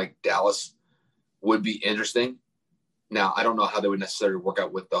team like Dallas would be interesting. Now, I don't know how they would necessarily work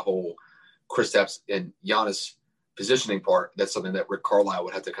out with the whole Kristaps and Giannis positioning part. That's something that Rick Carlisle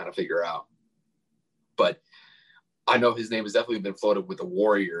would have to kind of figure out. But I know his name has definitely been floated with the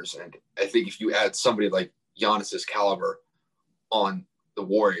Warriors, and I think if you add somebody like Giannis's caliber on the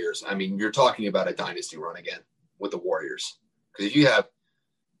Warriors, I mean, you're talking about a dynasty run again with the Warriors. Because if you have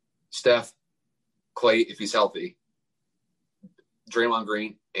Steph, Clay, if he's healthy, Draymond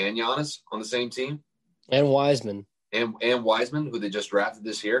Green, and Giannis on the same team, and Wiseman, and Wiseman, who they just drafted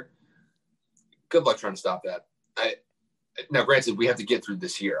this year, good luck trying to stop that. Now, granted, we have to get through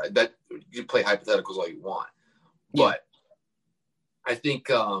this year. That you play hypotheticals all you want, but I think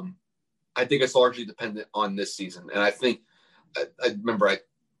it's largely dependent on this season. And I think I remember I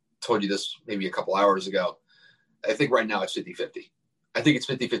told you this maybe a couple hours ago. I think right now it's 50-50. I think it's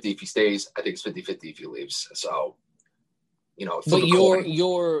 50-50 if he stays. I think it's 50-50 if he leaves. So, but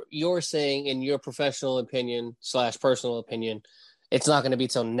you're saying, in your professional opinion / personal opinion, it's not going to be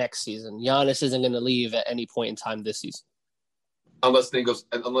till next season. Giannis isn't going to leave at any point in time this season, unless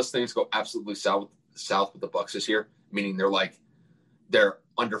things go absolutely south with the Bucks this year. Meaning they're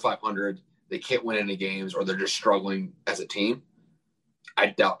under 500, they can't win any games, or they're just struggling as a team. I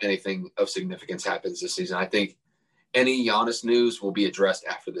doubt anything of significance happens this season. I think any Giannis news will be addressed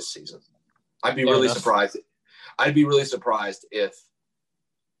after this season. I'd be really surprised. I'd be really surprised if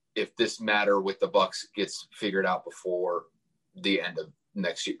this matter with the Bucks gets figured out before the end of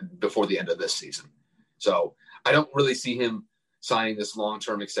next year, before the end of this season. So I don't really see him signing this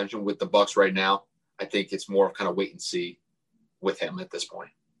long-term extension with the Bucks right now. I think it's more of kind of wait and see with him at this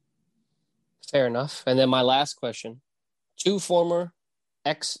point. Fair enough. And then my last question: 2 former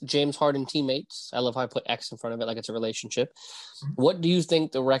ex-James Harden teammates. I love how I put X in front of it like it's a relationship. What do you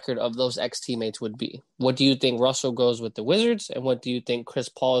think the record of those ex-teammates would be? What do you think Russell goes with the Wizards, and what do you think Chris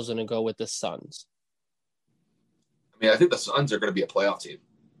Paul is going to go with the Suns? I mean, I think the Suns are going to be a playoff team.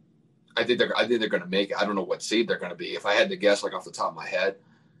 I think they're going to make it. I don't know what seed they're going to be. If I had to guess, like off the top of my head,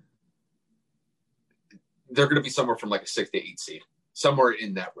 they're going to be somewhere from like a 6 to 8 seed, somewhere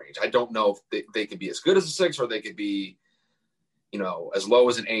in that range. I don't know if they could be as good as a 6, or they could be, as low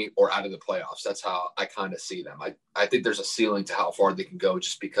as an 8 or out of the playoffs. That's how I kind of see them. I think there's a ceiling to how far they can go,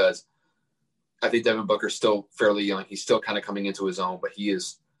 just because I think Devin Booker's still fairly young. He's still kind of coming into his own, but he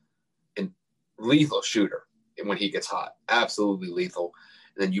is a lethal shooter when he gets hot. Absolutely lethal.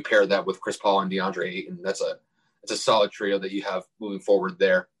 And then you pair that with Chris Paul and DeAndre Ayton. That's a solid trio that you have moving forward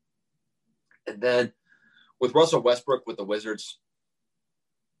there. And then with Russell Westbrook with the Wizards,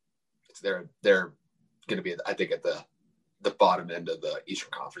 they're going to be, I think, at the bottom end of the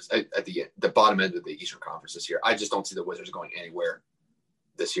Eastern Conference, at the bottom end of the Eastern Conference this year. I just don't see the Wizards going anywhere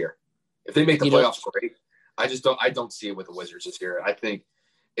this year. If they make the playoffs, great. I don't see it with the Wizards this year. I think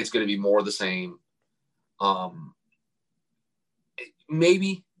it's going to be more of the same.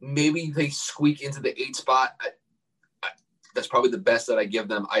 Maybe they squeak into the 8 spot. That's probably the best that I give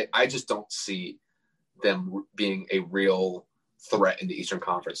them. I just don't see them being a real threat in the Eastern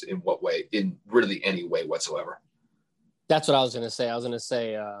Conference in really any way whatsoever. That's what I was going to say. I was going to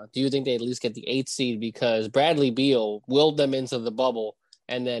say, do you think they at least get the 8th seed? Because Bradley Beal willed them into the bubble.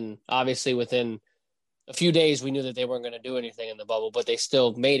 And then obviously within a few days, we knew that they weren't going to do anything in the bubble, but they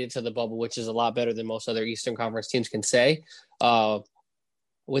still made it to the bubble, which is a lot better than most other Eastern Conference teams can say.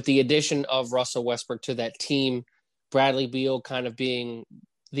 With the addition of Russell Westbrook to that team, Bradley Beal kind of being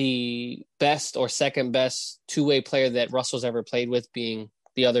the best or second best two-way player that Russell's ever played with, being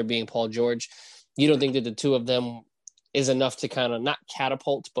the other being Paul George. You don't think that the two of them is enough to kind of not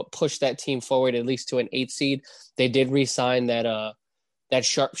catapult, but push that team forward at least to an 8 seed? They did re-sign that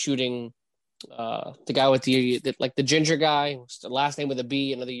sharpshooting The guy with the ginger guy, the last name with a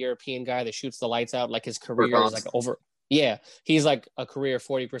B, another European guy that shoots the lights out. Like his career is like over. Yeah, he's like a career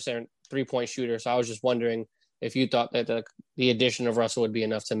 40% 3-point shooter. So I was just wondering if you thought that the addition of Russell would be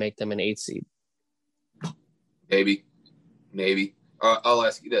enough to make them an 8 seed. Maybe. I'll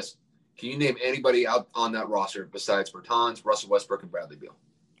ask you this: can you name anybody out on that roster besides Bertans, Russell Westbrook, and Bradley Beal?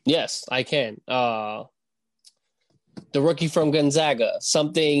 Yes, I can. The rookie from Gonzaga,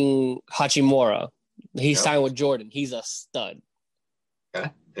 something Hachimura. He signed with Jordan. He's a stud.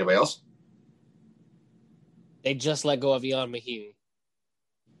 Okay. Anybody else? They just let go of Ian Mahinmi.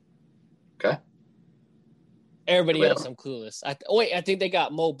 Okay. Everybody else, I'm clueless. I think they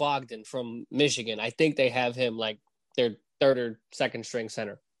got Mo Bogdan from Michigan. I think they have him like their third or second string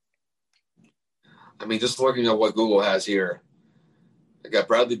center. I mean, just looking at what Google has here, they got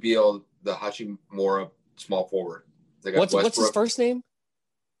Bradley Beal, the Hachimura small forward. They got what's his first name?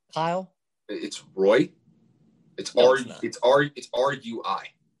 Kyle. It's Roy. It's no, R. It's R-U-I.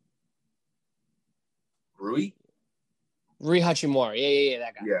 Rui Hachimura. Yeah,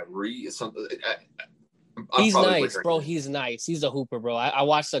 that guy. Yeah, Rui is something. He's nice, bro. He's nice. He's a hooper, bro. I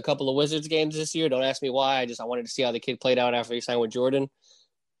watched a couple of Wizards games this year. Don't ask me why. I wanted to see how the kid played out after he signed with Jordan.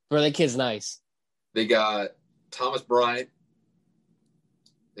 Bro, that kid's nice. They got Thomas Bryant.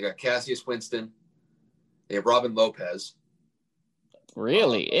 They got Cassius Winston. They have Robin Lopez.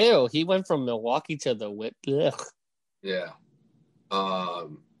 Really? Ew. He went from Milwaukee to the Whip. Ugh. Yeah.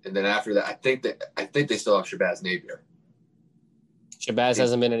 And then after that, I think they still have Shabazz Napier. Shabazz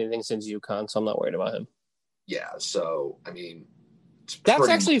hasn't been anything since UConn, so I'm not worried about him. Yeah, so, I mean... That's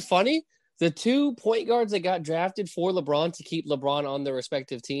actually funny. The 2 point guards that got drafted for LeBron to keep LeBron on their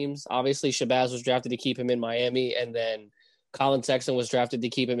respective teams, obviously Shabazz was drafted to keep him in Miami, and then Colin Sexton was drafted to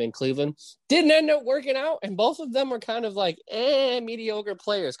keep him in Cleveland. Didn't end up working out, and both of them were kind of like, mediocre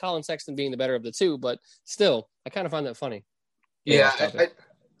players, Colin Sexton being the better of the two, but still, I kind of find that funny. Yeah,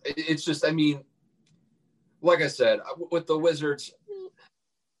 it's just, I mean, like I said, with the Wizards,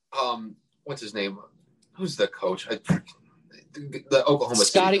 what's his name? Who's the coach? The Oklahoma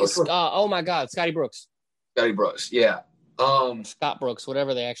City coach. Oh my God, Scotty Brooks. Scotty Brooks, yeah. Scott Brooks,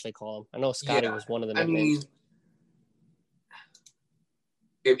 whatever they actually call him. I know Scotty was one of the nicknames.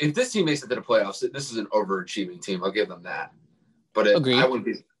 I mean, if this team makes it to the playoffs, this is an overachieving team. I'll give them that. But I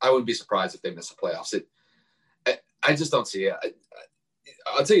wouldn't be surprised if they miss the playoffs. I just don't see it.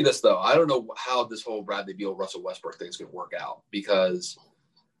 I'll tell you this though. I don't know how this whole Bradley Beal, Russell Westbrook thing is going to work out because,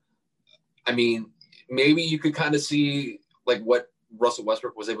 I mean, maybe you could kind of see like what Russell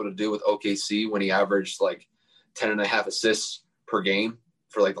Westbrook was able to do with OKC when he averaged like 10.5 assists per game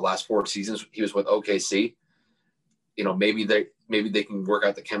for like the last 4 seasons he was with OKC. You know, maybe they can work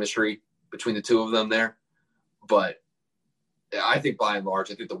out the chemistry between the two of them there. But I think by and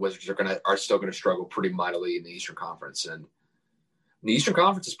large, I think the Wizards are still going to struggle pretty mightily in the Eastern Conference. And the Eastern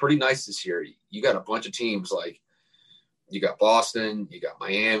Conference is pretty nice this year. You got a bunch of teams like you got Boston, you got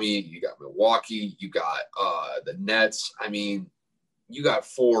Miami, you got Milwaukee, you got the Nets. I mean, you got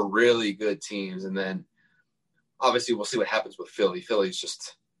 4 really good teams. And then obviously we'll see what happens with Philly. Philly's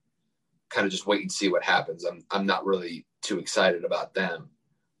just kind of just wait and see what happens. I'm not really too excited about them.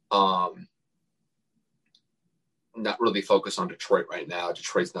 Not really focused on Detroit right now.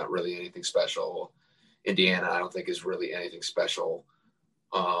 Detroit's not really anything special. Indiana, I don't think is really anything special.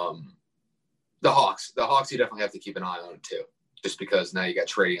 The Hawks, you definitely have to keep an eye on too, just because now you got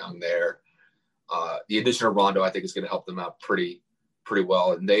Trae Young there. The addition of Rondo, I think, is going to help them out pretty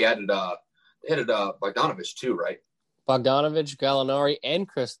well. And they added Bogdanovich too, right? Bogdanovich, Gallinari, and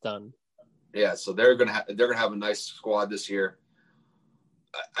Chris Dunn. Yeah, so they're gonna have a nice squad this year.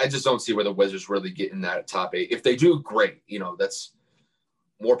 I just don't see where the Wizards really get in that top 8. If they do, great. You know, that's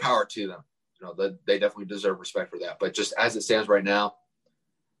more power to them. You know, they definitely deserve respect for that. But just as it stands right now,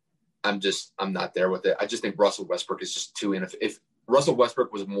 I'm not there with it. I just think Russell Westbrook is just too inefficient. If Russell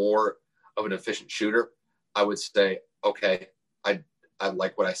Westbrook was more of an efficient shooter, I would say, okay, I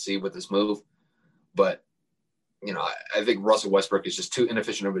like what I see with this move. But, you know, I think Russell Westbrook is just too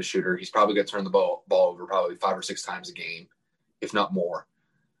inefficient of a shooter. He's probably going to turn the ball over probably 5 or 6 times a game, if not more.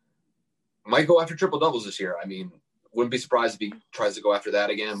 Might go after triple doubles this year. I mean, wouldn't be surprised if he tries to go after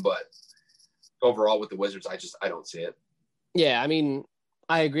that again. But overall, with the Wizards, I don't see it. Yeah, I mean,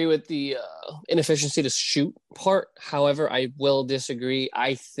 I agree with the inefficiency to shoot part. However, I will disagree.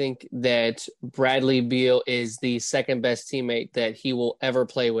 I think that Bradley Beal is the second best teammate that he will ever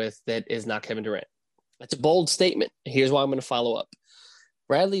play with that is not Kevin Durant. That's a bold statement. Here's why I'm going to follow up.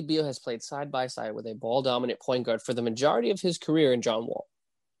 Bradley Beal has played side by side with a ball-dominant point guard for the majority of his career in John Wall.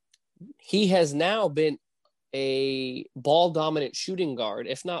 He has now been a ball-dominant shooting guard,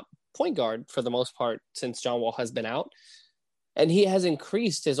 if not point guard for the most part since John Wall has been out. And he has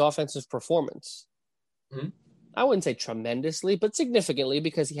increased his offensive performance. Mm-hmm. I wouldn't say tremendously, but significantly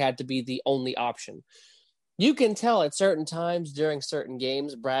because he had to be the only option. You can tell at certain times during certain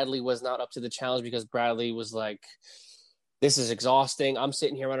games, Bradley was not up to the challenge because Bradley was like, this is exhausting. I'm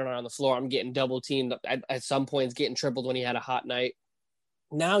sitting here running around the floor. I'm getting double teamed at some points, getting tripled when he had a hot night.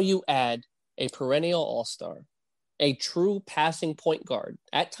 Now you add a perennial all-star, a true passing point guard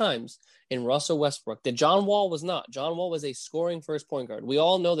at times in Russell Westbrook that John Wall was not. John Wall was a scoring first point guard. We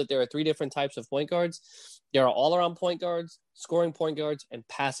all know that there are three different types of point guards. There are all-around point guards, scoring point guards, and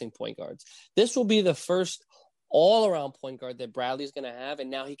passing point guards. This will be the first all-around point guard that Bradley's going to have,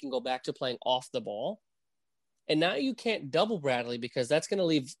 and now he can go back to playing off the ball. And now you can't double Bradley because that's going to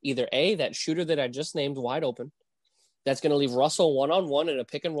leave either A, that shooter that I just named, wide open. That's going to leave Russell one-on-one in a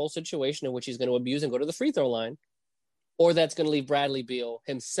pick-and-roll situation in which he's going to abuse and go to the free throw line. Or that's going to leave Bradley Beal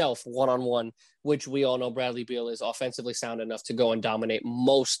himself one-on-one, which we all know Bradley Beal is offensively sound enough to go and dominate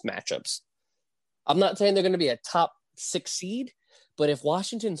most matchups. I'm not saying they're going to be a top 6 seed, but if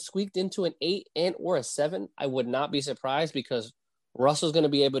Washington squeaked into an 8 and or a 7, I would not be surprised because Russell's going to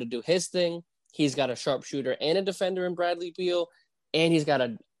be able to do his thing. He's got a sharpshooter and a defender in Bradley Beal, and he's got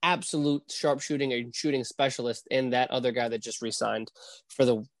an absolute sharpshooting and shooting specialist in that other guy that just re-signed. For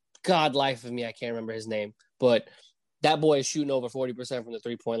the god life of me, I can't remember his name, but that boy is shooting over 40% from the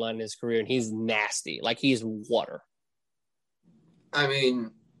three-point line in his career, and he's nasty. Like, he's water. I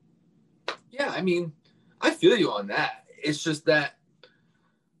mean, yeah, I feel you on that. It's just that,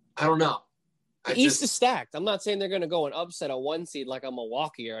 I don't know. The East is stacked. I'm not saying they're going to go and upset a 1 seed like a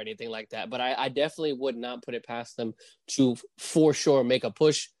Milwaukee or anything like that, but I definitely would not put it past them to, for sure, make a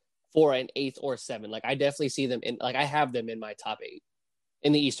push for an 8th or 7th. Like, I definitely see them in, like, I have them in my top 8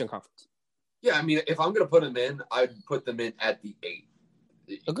 in the Eastern Conference. Yeah, I mean, if I'm going to put them in, I'd put them in at the 8.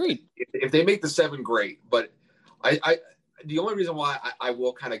 Agreed. If they make the 7, great. But the only reason why I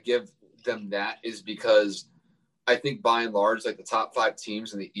will kind of give them that is because I think by and large, like the top 5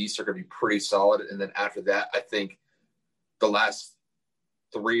 teams in the East are going to be pretty solid. And then after that, I think the last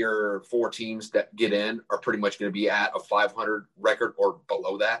 3 or 4 teams that get in are pretty much going to be at a 500 record or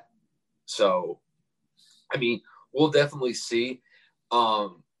below that. So, I mean, we'll definitely see.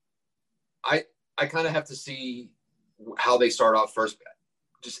 I kind of have to see how they start off first.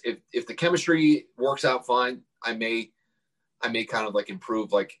 Just if the chemistry works out fine, I may kind of like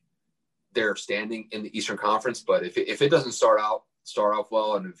improve like their standing in the Eastern Conference. But if it doesn't start off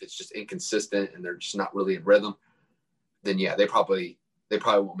well, and if it's just inconsistent and they're just not really in rhythm, then yeah, they probably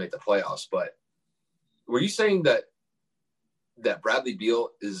won't make the playoffs. But were you saying that Bradley Beal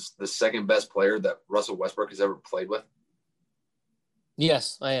is the second best player that Russell Westbrook has ever played with?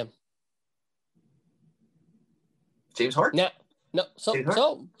 Yes, I am. James Harden? No. So James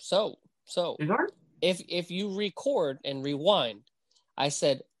Harden? if you record and rewind, I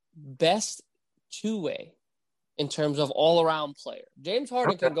said best two-way in terms of all-around player. James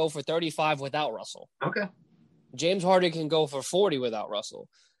Harden can go for 35 without Russell. Okay. James Harden can go for 40 without Russell.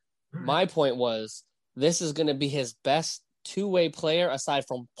 My point was this is going to be his best two-way player aside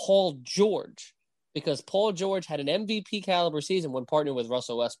from Paul George, because Paul George had an MVP caliber season when partnering with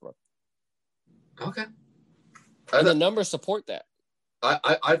Russell Westbrook. Okay. And the numbers support that.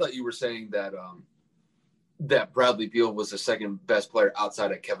 I thought you were saying that that Bradley Beal was the second best player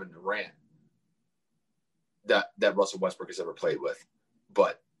outside of Kevin Durant that Russell Westbrook has ever played with.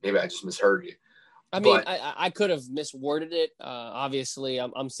 But maybe I just misheard you. I could have misworded it. Obviously,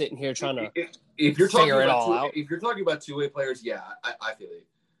 I'm sitting here trying to if you're talking figure it about all out. If you're talking about two-way players, yeah, I feel you.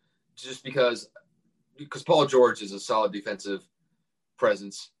 Just because Paul George is a solid defensive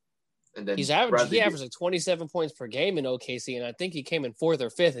presence. And then he averaged like 27 points per game in OKC, and I think he came in 4th or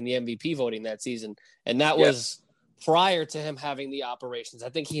 5th in the MVP voting that season. And that was prior to him having the operations. I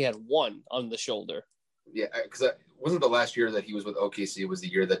think he had 1 on the shoulder. Yeah, because wasn't the last year that he was with OKC, it was the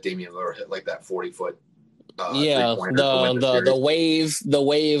year that Damian Lillard hit like that 40-foot the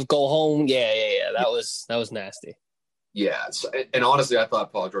wave go home. Yeah. That was nasty. Yeah, and honestly, I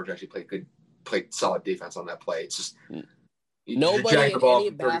thought Paul George actually played solid defense on that play. It's just nobody in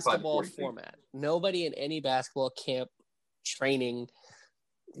any basketball format, nobody in any basketball camp, training,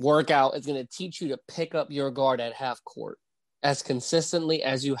 workout is going to teach you to pick up your guard at half court as consistently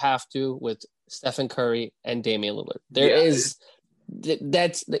as you have to with Stephen Curry and Damian Lillard.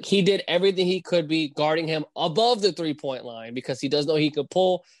 He did everything he could be guarding him above the 3-point line because he does know he could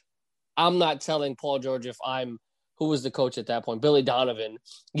pull. I'm not telling Paul George who was the coach at that point, Billy Donovan,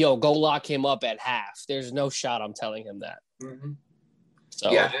 go lock him up at half. There's no shot I'm telling him that. Mm-hmm.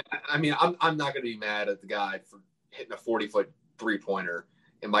 So yeah, I mean, I'm not going to be mad at the guy for hitting a 40-foot 3-pointer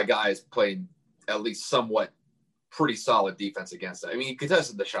and my guy is playing at least somewhat pretty solid defense against it. I mean, he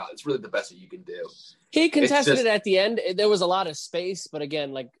contested the shot. It's really the best that you can do. He contested it at the end. There was a lot of space, but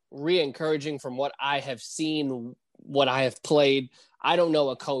again, like re-encouraging from what I have seen, what I have played. I don't know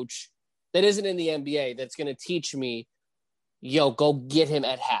a coach that isn't in the NBA that's going to teach me, yo, go get him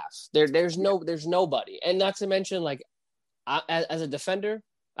at half. There's nobody. And not to mention, like, as a defender,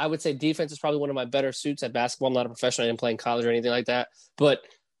 I would say defense is probably one of my better suits at basketball. I'm not a professional. I didn't play in college or anything like that. But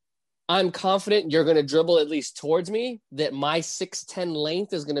I'm confident you're going to dribble at least towards me, that my 6'10"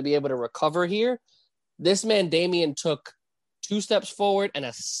 length is going to be able to recover here. This man, Damian, took 2 steps forward and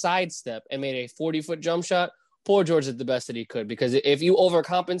a side step and made a 40-foot jump shot. Poor George did the best that he could, because if you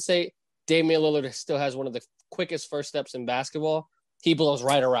overcompensate, Damian Lillard still has one of the quickest first steps in basketball. He blows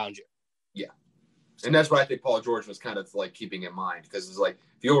right around you. Yeah. And that's what I think Paul George was kind of like keeping in mind, because it's like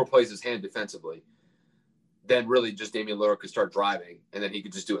if he overplays his hand defensively, then really just Damian Lillard could start driving, and then he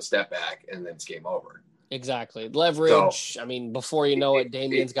could just do a step back, and then it's game over. Exactly. Leverage. So, I mean, before you know it,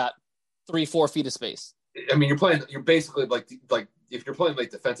 Damian's got 3-4 feet of space. I mean, you're basically like if you're playing like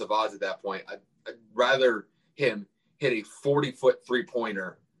defensive odds at that point, I'd rather him hit a 40-foot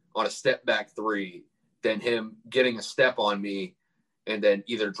 3-pointer on a step back 3 than him getting a step on me and then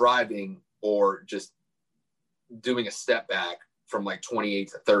either driving or just doing a step back from like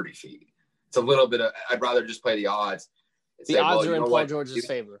 28 to 30 feet. It's a little bit of, I'd rather just play the odds. The odds are in Paul George's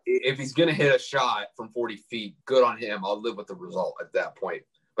favor. If he's going to hit a shot from 40 feet, good on him. I'll live with the result at that point.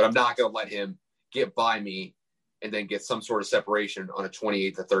 But I'm not going to let him get by me and then get some sort of separation on a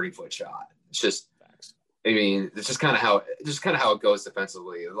 28 to 30 foot shot. It's just, I mean, it's just kind of how it goes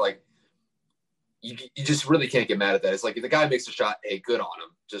defensively. Like you just really can't get mad at that. It's like if the guy makes a shot, hey, good on him.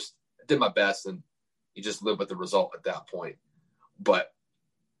 Just did my best, and you just live with the result at that point. But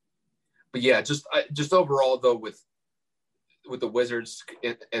yeah, just overall though, with the Wizards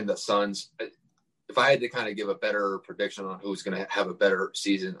and the Suns, if I had to kind of give a better prediction on who's going to have a better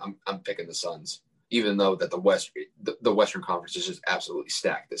season, I'm picking the Suns, even though that the Western Conference is just absolutely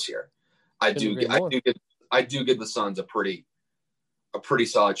stacked this year. I do give the Suns a pretty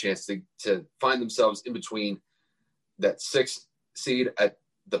solid chance to find themselves in between that 6th seed at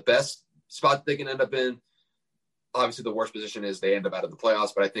the best spot they can end up in. Obviously, the worst position is they end up out of the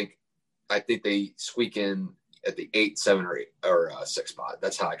playoffs, but I think they squeak in at the 8, 7, or 8 or 6 spot.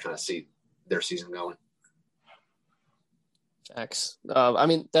 That's how I kind of see their season going. Facts. I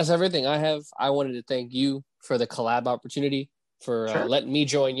mean, that's everything I have. I wanted to thank you for the collab opportunity, for letting me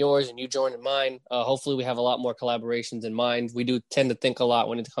join yours and you joining mine. Hopefully we have a lot more collaborations in mind. We do tend to think a lot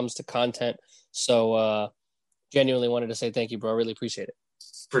when it comes to content. So genuinely wanted to say thank you, bro. I really appreciate it.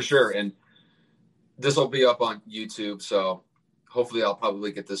 For sure. And this will be up on YouTube. So hopefully I'll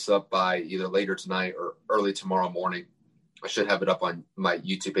probably get this up by either later tonight or early tomorrow morning. I should have it up on my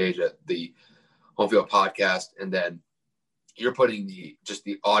YouTube page at the Homefield podcast. And then you're putting the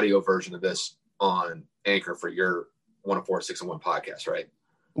audio version of this on Anchor for your 104.6 podcast, right?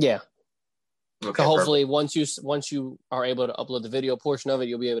 Yeah. Okay. So hopefully once you are able to upload the video portion of it,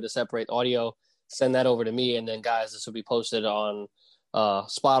 you'll be able to separate audio, send that over to me. And then guys, this will be posted on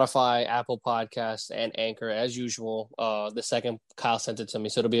Spotify, Apple Podcasts, and Anchor as usual. The second Kyle sent it to me,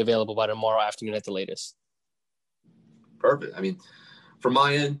 so it'll be available by tomorrow afternoon at the latest. Perfect. I mean, from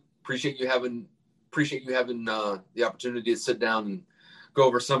my end, appreciate you having the opportunity to sit down and go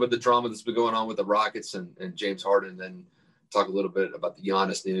over some of the drama that's been going on with the Rockets and James Harden, and then talk a little bit about the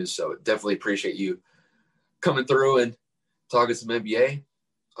Giannis news. So definitely appreciate you coming through and talking some NBA.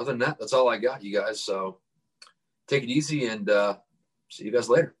 Other than that, that's all I got, you guys. So take it easy, and see you guys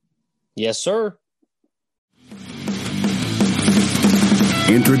later. Yes, sir.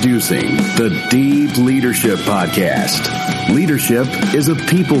 Introducing the Deep Leadership Podcast. Leadership is a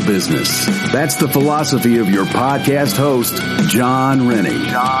people business. That's the philosophy of your podcast host, John Rennie.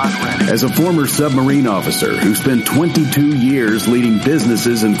 As a former submarine officer who spent 22 years leading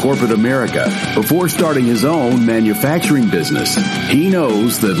businesses in corporate America before starting his own manufacturing business, he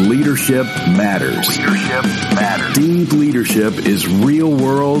knows that leadership matters. Deep Leadership is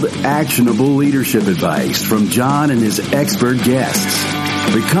real-world, actionable leadership advice from John and his expert guests.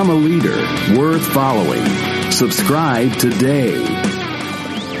 Become a leader worth following. Subscribe today.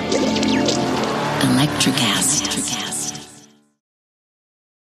 Electrocast.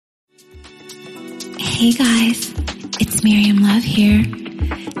 Hey guys, it's Miriam Love here,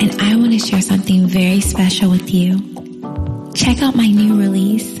 and I want to share something very special with you. Check out my new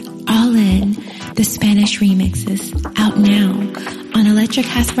release, All In, the Spanish remixes, out now on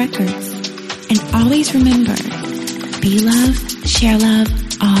Electrocast Records. And always remember, be love, share love,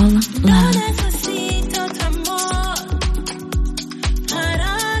 all love.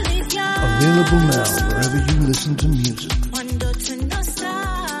 Available now wherever you listen to music.